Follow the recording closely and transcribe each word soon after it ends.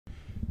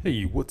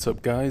Hey, what's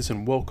up, guys,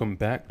 and welcome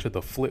back to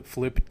the Flip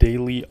Flip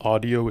Daily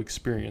Audio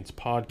Experience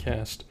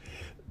Podcast.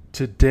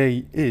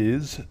 Today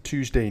is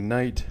Tuesday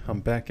night.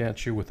 I'm back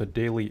at you with a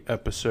daily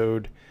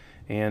episode.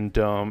 And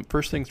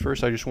first things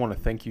first, I just want to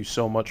thank you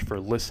so much for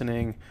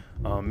listening.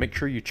 Make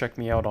sure you check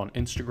me out on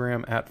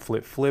Instagram at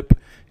FlipFlip.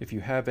 If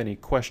you have any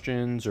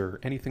questions or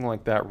anything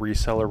like that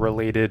reseller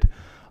related,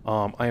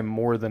 I am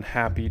more than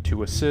happy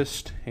to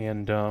assist.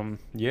 And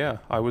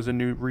I was a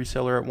new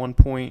reseller at one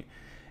point.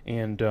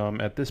 And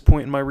at this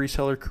point in my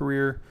reseller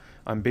career,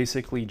 I'm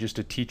basically just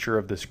a teacher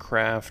of this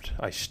craft.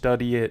 I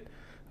study it,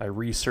 I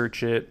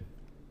research it,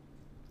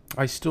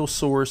 I still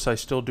source, I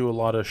still do a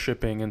lot of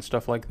shipping and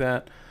stuff like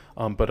that.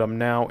 But I'm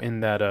now in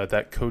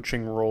that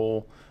coaching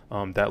role,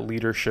 that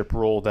leadership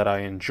role that I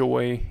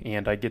enjoy,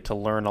 and I get to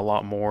learn a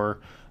lot more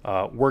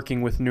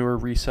working with newer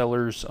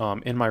resellers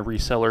in my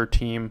reseller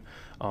team.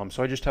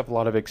 So I just have a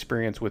lot of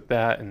experience with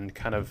that and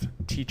kind of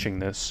teaching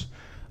this.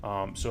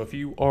 So if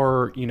you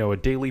are, a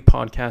daily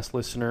podcast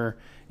listener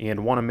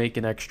and want to make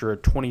an extra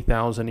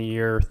 $20,000 a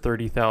year,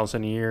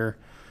 $30,000 a year,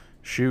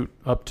 shoot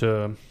up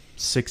to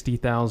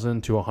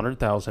 $60,000 to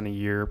 $100,000 a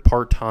year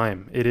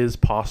part-time, it is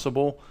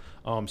possible.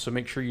 So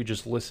make sure you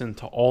just listen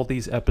to all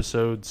these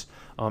episodes.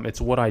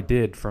 It's what I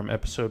did from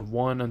episode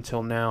 1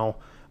 until now.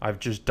 I've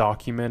just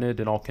documented,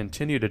 and I'll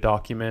continue to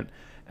document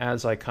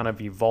as I kind of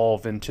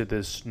evolve into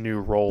this new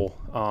role.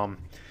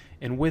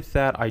 And with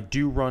that, I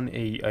do run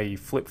a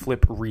Flip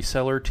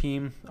reseller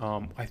team.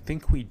 I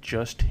think we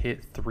just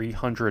hit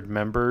 300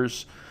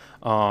 members.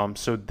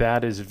 So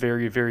that is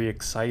very, very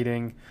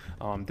exciting.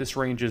 This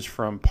ranges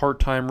from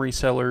part-time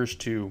resellers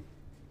to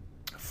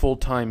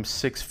full-time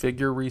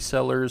six-figure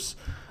resellers.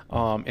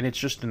 And it's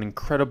just an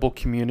incredible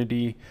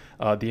community.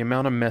 The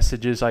amount of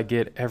messages I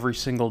get every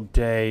single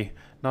day,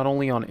 not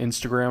only on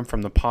Instagram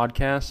from the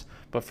podcast,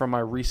 but from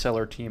my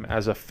reseller team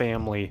as a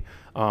family.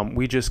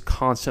 We just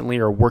constantly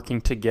are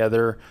working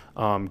together,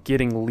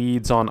 getting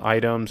leads on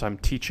items. I'm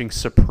teaching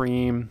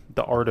Supreme,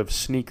 the art of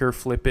sneaker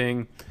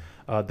flipping,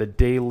 the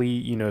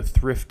daily,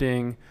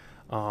 thrifting,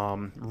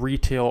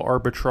 retail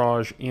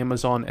arbitrage,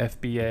 Amazon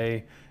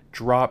FBA,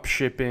 drop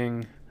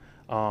shipping,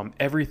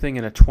 everything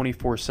in a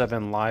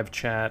 24/7 live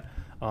chat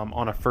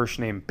on a first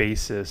name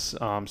basis.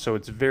 So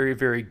it's very,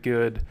 very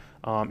good.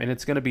 And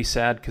it's going to be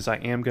sad because I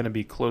am going to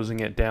be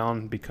closing it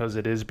down because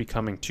it is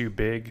becoming too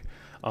big.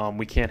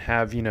 We can't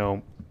have,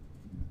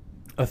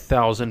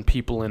 1,000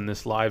 people in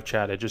this live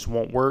chat. It just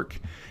won't work.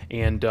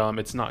 And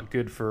it's not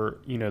good for,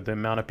 the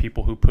amount of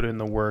people who put in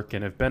the work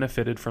and have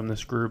benefited from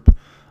this group.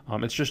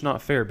 It's just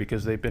not fair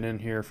because they've been in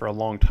here for a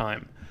long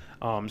time.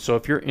 So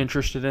if you're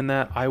interested in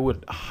that, I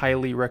would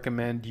highly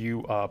recommend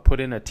you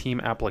put in a team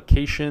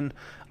application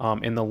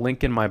in the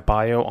link in my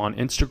bio on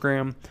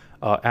Instagram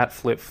at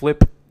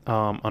FlipFlip.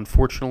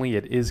 Unfortunately,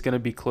 it is going to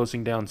be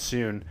closing down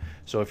soon.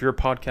 So if you're a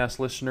podcast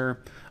listener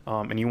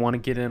and you want to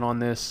get in on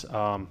this,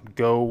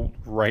 go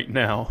right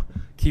now.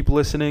 Keep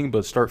listening,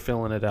 but start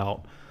filling it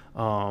out.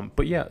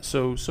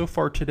 So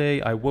far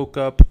today, I woke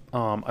up.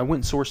 I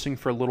went sourcing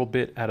for a little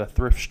bit at a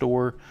thrift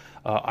store.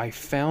 I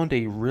found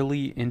a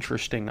really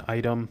interesting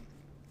item.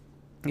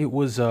 It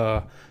was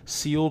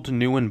sealed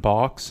new in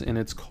box, and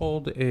it's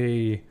called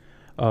a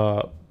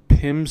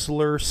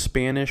Pimsleur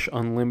Spanish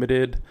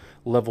Unlimited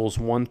levels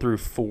 1 through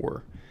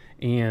 4.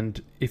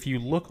 And if you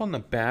look on the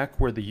back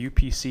where the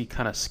UPC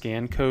kind of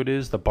scan code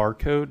is, the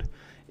barcode,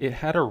 it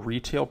had a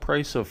retail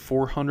price of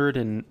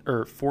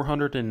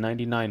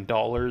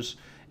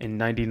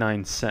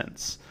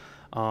 $499.99.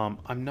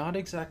 I'm not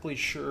exactly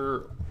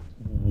sure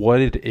what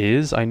it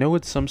is. I know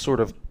it's some sort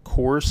of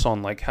course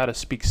on like how to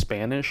speak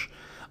Spanish,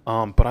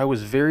 but I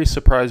was very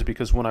surprised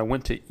because when I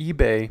went to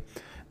eBay,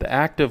 the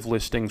active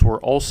listings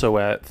were also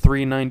at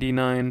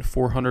 $399,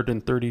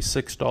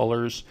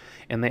 $436,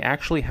 and they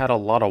actually had a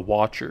lot of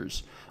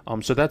watchers.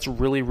 So that's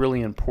really,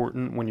 really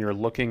important when you're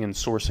looking and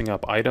sourcing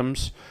up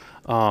items.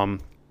 When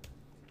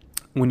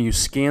you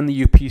scan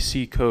the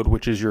UPC code,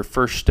 which is your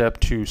first step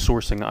to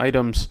sourcing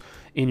items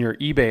in your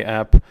eBay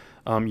app,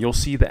 you'll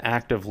see the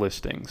active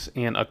listings.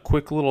 And a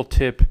quick little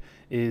tip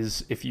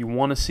is if you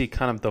want to see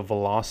kind of the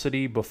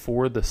velocity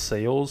before the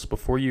sales,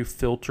 before you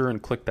filter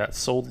and click that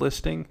sold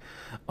listing,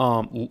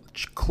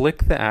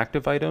 click the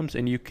active items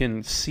and you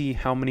can see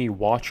how many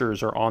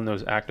watchers are on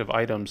those active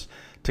items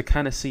to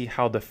kind of see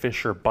how the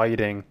fish are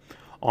biting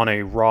on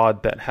a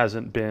rod that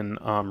hasn't been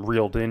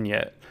reeled in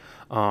yet.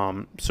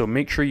 So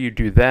make sure you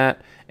do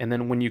that. And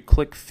then when you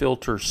click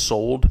filter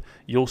sold,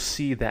 you'll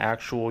see the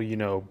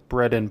actual,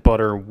 bread and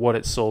butter, what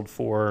it sold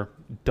for,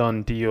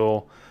 done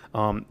deal,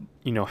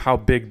 how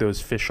big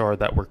those fish are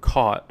that were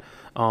caught.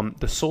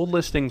 The sold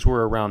listings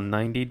were around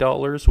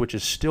 $90, which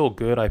is still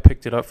good. I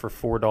picked it up for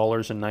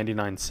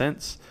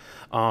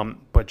 $4.99.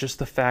 But just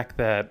the fact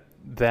that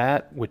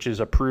which is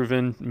a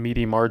proven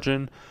meaty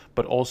margin,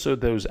 but also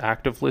those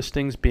active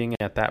listings being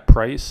at that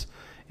price,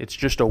 it's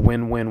just a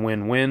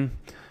win-win-win-win.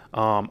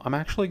 I'm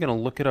actually going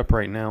to look it up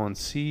right now and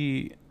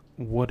see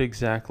what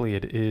exactly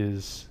it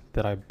is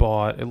that I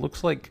bought. It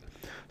looks like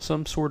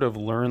some sort of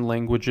learn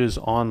languages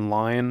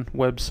online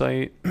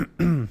website.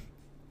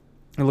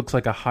 It looks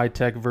like a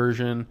high-tech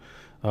version.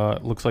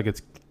 It looks like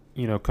it's,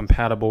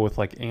 compatible with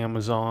like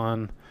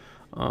Amazon.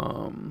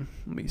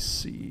 Let me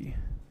see.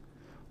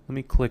 Let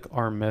me click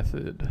our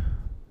method.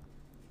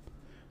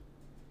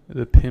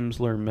 The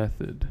Pimsleur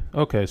method.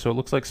 Okay, so it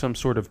looks like some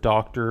sort of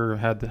doctor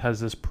has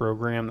this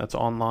program that's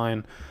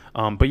online.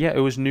 But yeah, it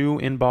was new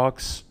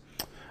inbox.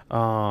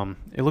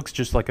 It looks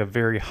just like a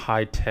very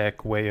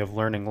high-tech way of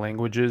learning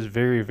languages.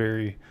 Very,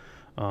 very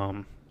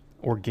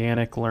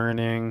organic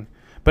learning.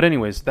 But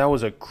anyways, that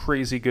was a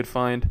crazy good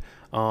find.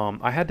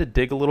 I had to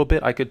dig a little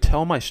bit. I could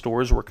tell my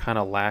stores were kind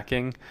of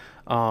lacking,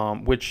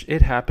 which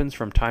it happens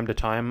from time to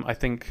time. I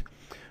think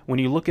when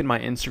you look at my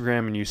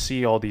Instagram and you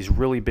see all these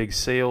really big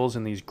sales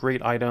and these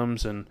great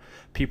items and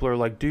people are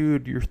like,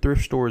 dude, your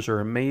thrift stores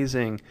are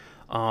amazing.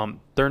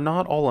 They're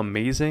not all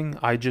amazing.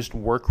 I just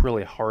work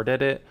really hard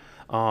at it.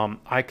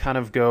 I kind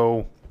of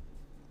go,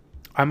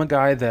 I'm a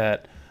guy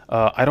that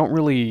I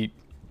don't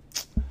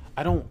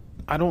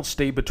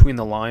stay between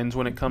the lines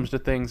when it comes to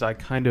things. I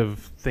kind of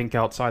think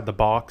outside the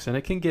box, and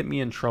it can get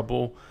me in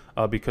trouble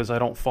because I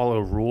don't follow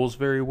rules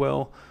very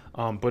well.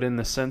 But in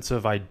the sense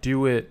of I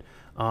do it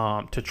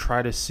to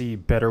try to see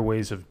better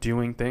ways of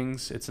doing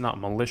things. It's not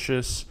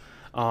malicious.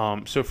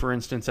 So for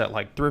instance, at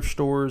like thrift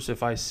stores,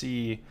 if I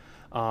see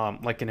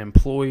like an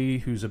employee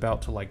who's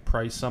about to like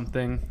price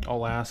something,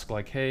 I'll ask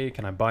like, hey,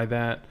 can I buy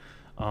that?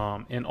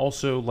 And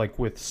also like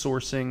with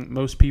sourcing,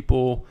 most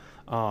people,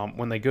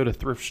 when they go to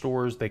thrift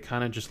stores, they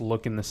kind of just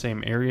look in the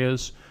same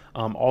areas.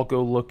 I'll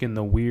go look in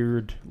the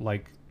weird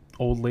like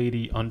old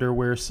lady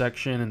underwear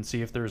section and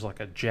see if there's like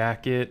a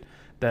jacket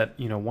that,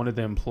 one of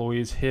the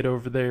employees hid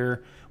over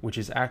there, which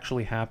has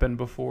actually happened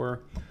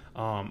before.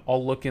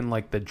 I'll look in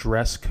like the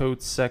dress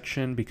coats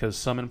section because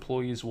some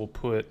employees will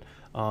put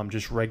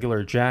just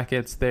regular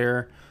jackets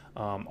there.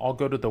 I'll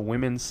go to the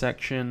women's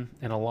section,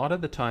 and a lot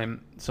of the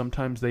time,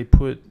 sometimes they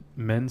put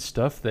men's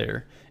stuff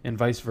there, and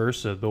vice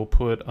versa. They'll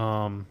put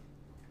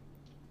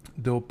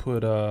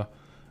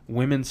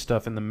women's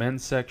stuff in the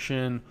men's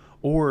section,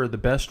 or the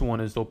best one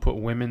is they'll put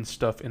women's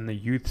stuff in the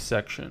youth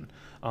section.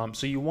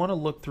 So you want to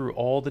look through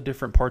all the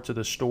different parts of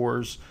the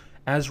stores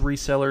as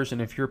resellers,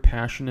 and if you're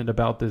passionate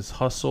about this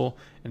hustle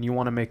and you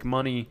want to make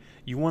money,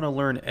 you want to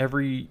learn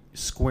every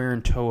square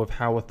and toe of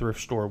how a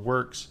thrift store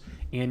works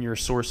and your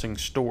sourcing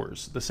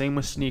stores. The same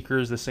with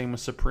sneakers, the same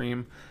with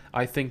Supreme.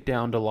 I think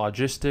down to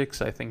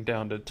logistics, I think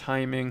down to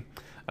timing,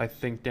 I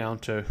think down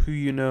to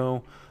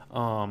who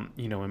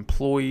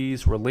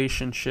employees,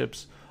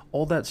 relationships.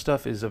 All that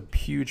stuff is a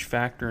huge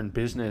factor in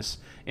business,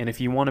 and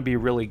if you want to be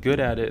really good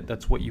at it,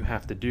 that's what you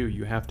have to do.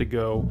 You have to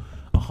go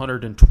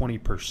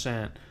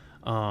 120%.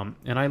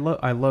 And I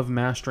love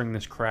mastering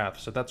this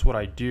craft, so that's what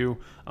I do.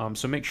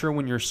 So make sure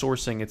when you're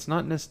sourcing, it's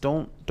not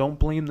don't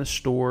blame the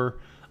store.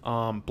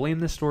 Blame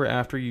the store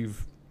after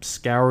you've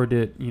scoured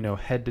it,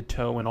 head to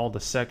toe in all the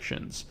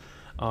sections.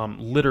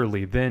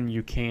 Literally, then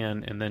you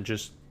can, and then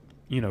just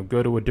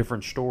go to a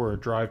different store or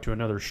drive to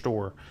another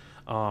store.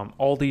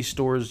 All these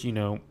stores,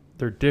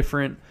 they're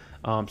different,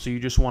 so you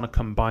just want to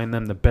combine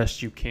them the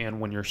best you can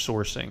when you're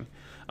sourcing.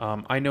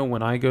 I know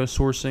when I go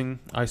sourcing,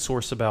 I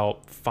source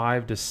about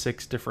 5 to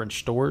 6 different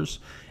stores,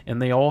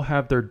 and they all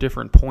have their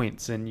different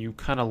points, and you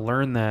kind of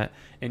learn that,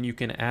 and you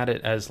can add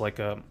it as like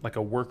a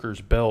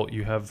worker's belt.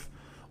 You have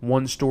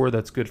one store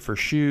that's good for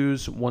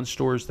shoes, one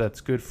store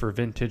that's good for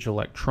vintage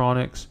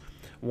electronics,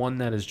 one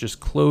that is just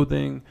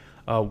clothing,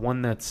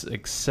 one that's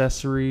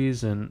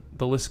accessories, and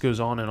the list goes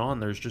on and on.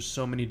 There's just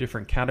so many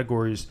different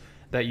categories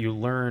that you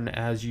learn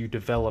as you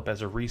develop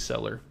as a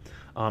reseller.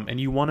 And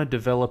you want to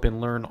develop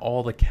and learn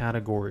all the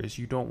categories.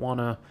 You don't want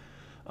to...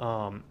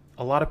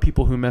 a lot of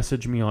people who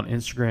message me on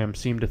Instagram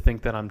seem to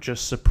think that I'm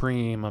just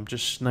Supreme, I'm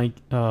just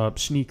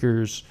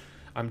sneakers,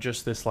 I'm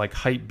just this like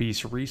hype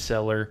beast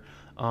reseller.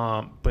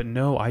 But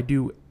no, I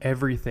do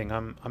everything.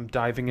 I'm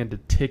diving into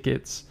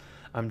tickets.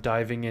 I'm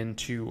diving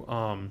into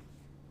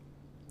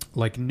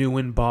like new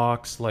in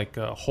box, like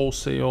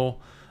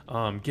wholesale,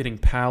 getting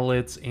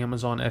pallets,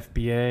 Amazon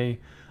FBA.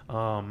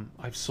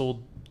 I've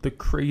sold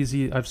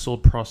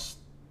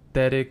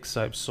prosthetics.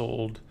 I've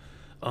sold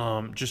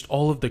just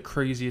all of the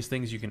craziest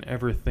things you can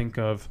ever think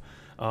of.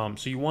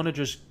 So you want to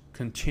just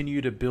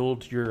continue to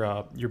build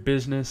your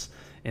business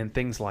and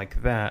things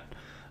like that.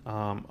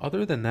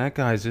 Other than that,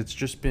 guys, it's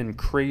just been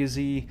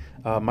crazy.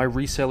 My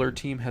reseller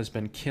team has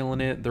been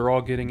killing it. They're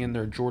all getting in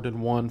their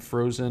Jordan 1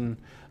 Frozen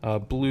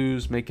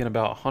blues, making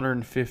about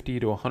 150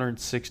 to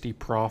 160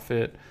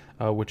 profit,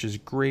 which is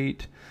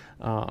great.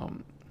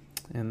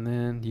 And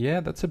then, yeah,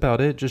 that's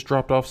about it. Just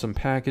dropped off some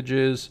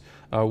packages,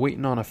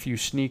 waiting on a few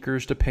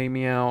sneakers to pay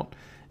me out.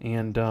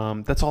 And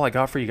that's all I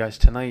got for you guys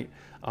tonight.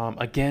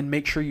 Again,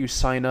 make sure you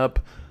sign up.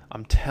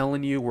 I'm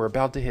telling you, we're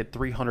about to hit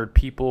 300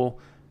 people,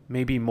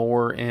 maybe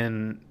more,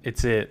 and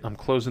it's it. I'm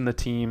closing the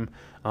team.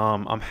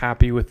 I'm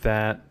happy with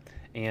that.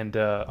 And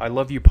I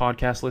love you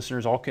podcast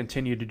listeners. I'll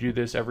continue to do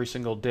this every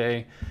single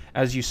day.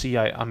 As you see,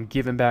 I'm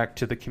giving back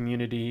to the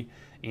community,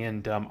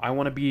 and I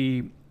want to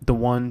be the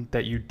one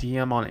that you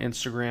DM on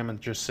Instagram and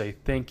just say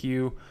thank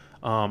you.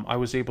 I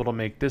was able to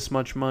make this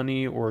much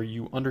money, or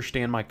you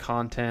understand my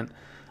content.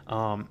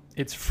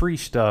 It's free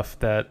stuff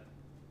that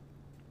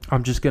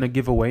I'm just going to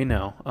give away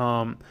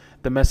now.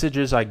 The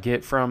messages I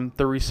get from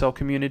the resale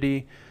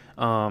community,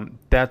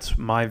 that's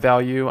my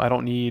value. I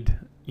don't need,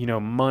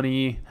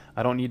 money.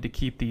 I don't need to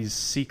keep these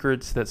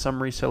secrets that some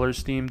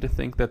resellers seem to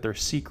think that they're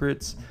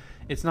secrets.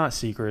 It's not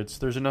secrets.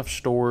 There's enough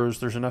stores,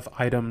 there's enough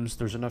items,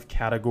 there's enough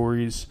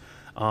categories.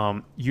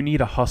 You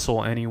need a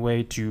hustle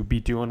anyway to be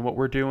doing what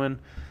we're doing.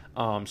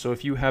 So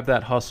if you have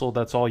that hustle,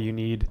 that's all you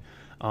need.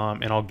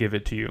 And I'll give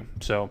it to you.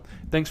 So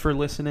thanks for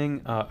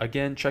listening.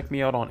 Again, check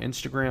me out on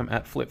Instagram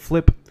at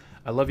FlipFlip.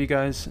 I love you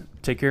guys.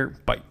 Take care.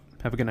 Bye.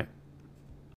 Have a good night.